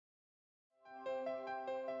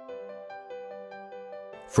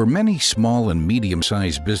For many small and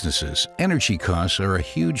medium-sized businesses, energy costs are a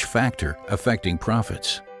huge factor affecting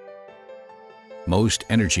profits. Most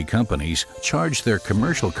energy companies charge their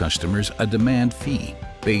commercial customers a demand fee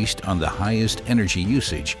based on the highest energy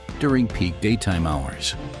usage during peak daytime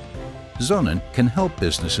hours. Sonnen can help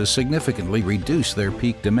businesses significantly reduce their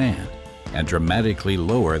peak demand and dramatically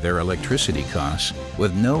lower their electricity costs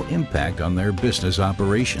with no impact on their business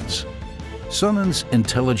operations. Sonnen's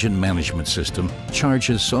intelligent management system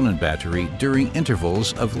charges sonnenBatterie during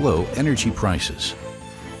intervals of low energy prices.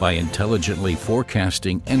 By intelligently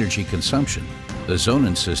forecasting energy consumption, the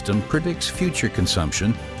sonnen system predicts future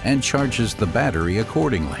consumption and charges the battery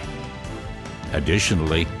accordingly.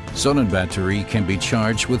 Additionally, sonnenBatterie can be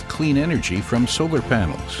charged with clean energy from solar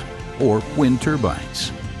panels or wind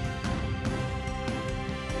turbines.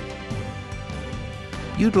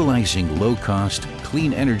 Utilizing low-cost,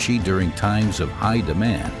 clean energy during times of high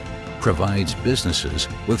demand provides businesses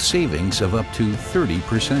with savings of up to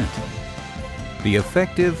 30%. The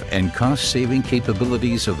effective and cost-saving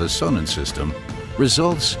capabilities of the sonnen system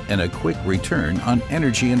results in a quick return on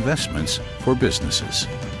energy investments for businesses.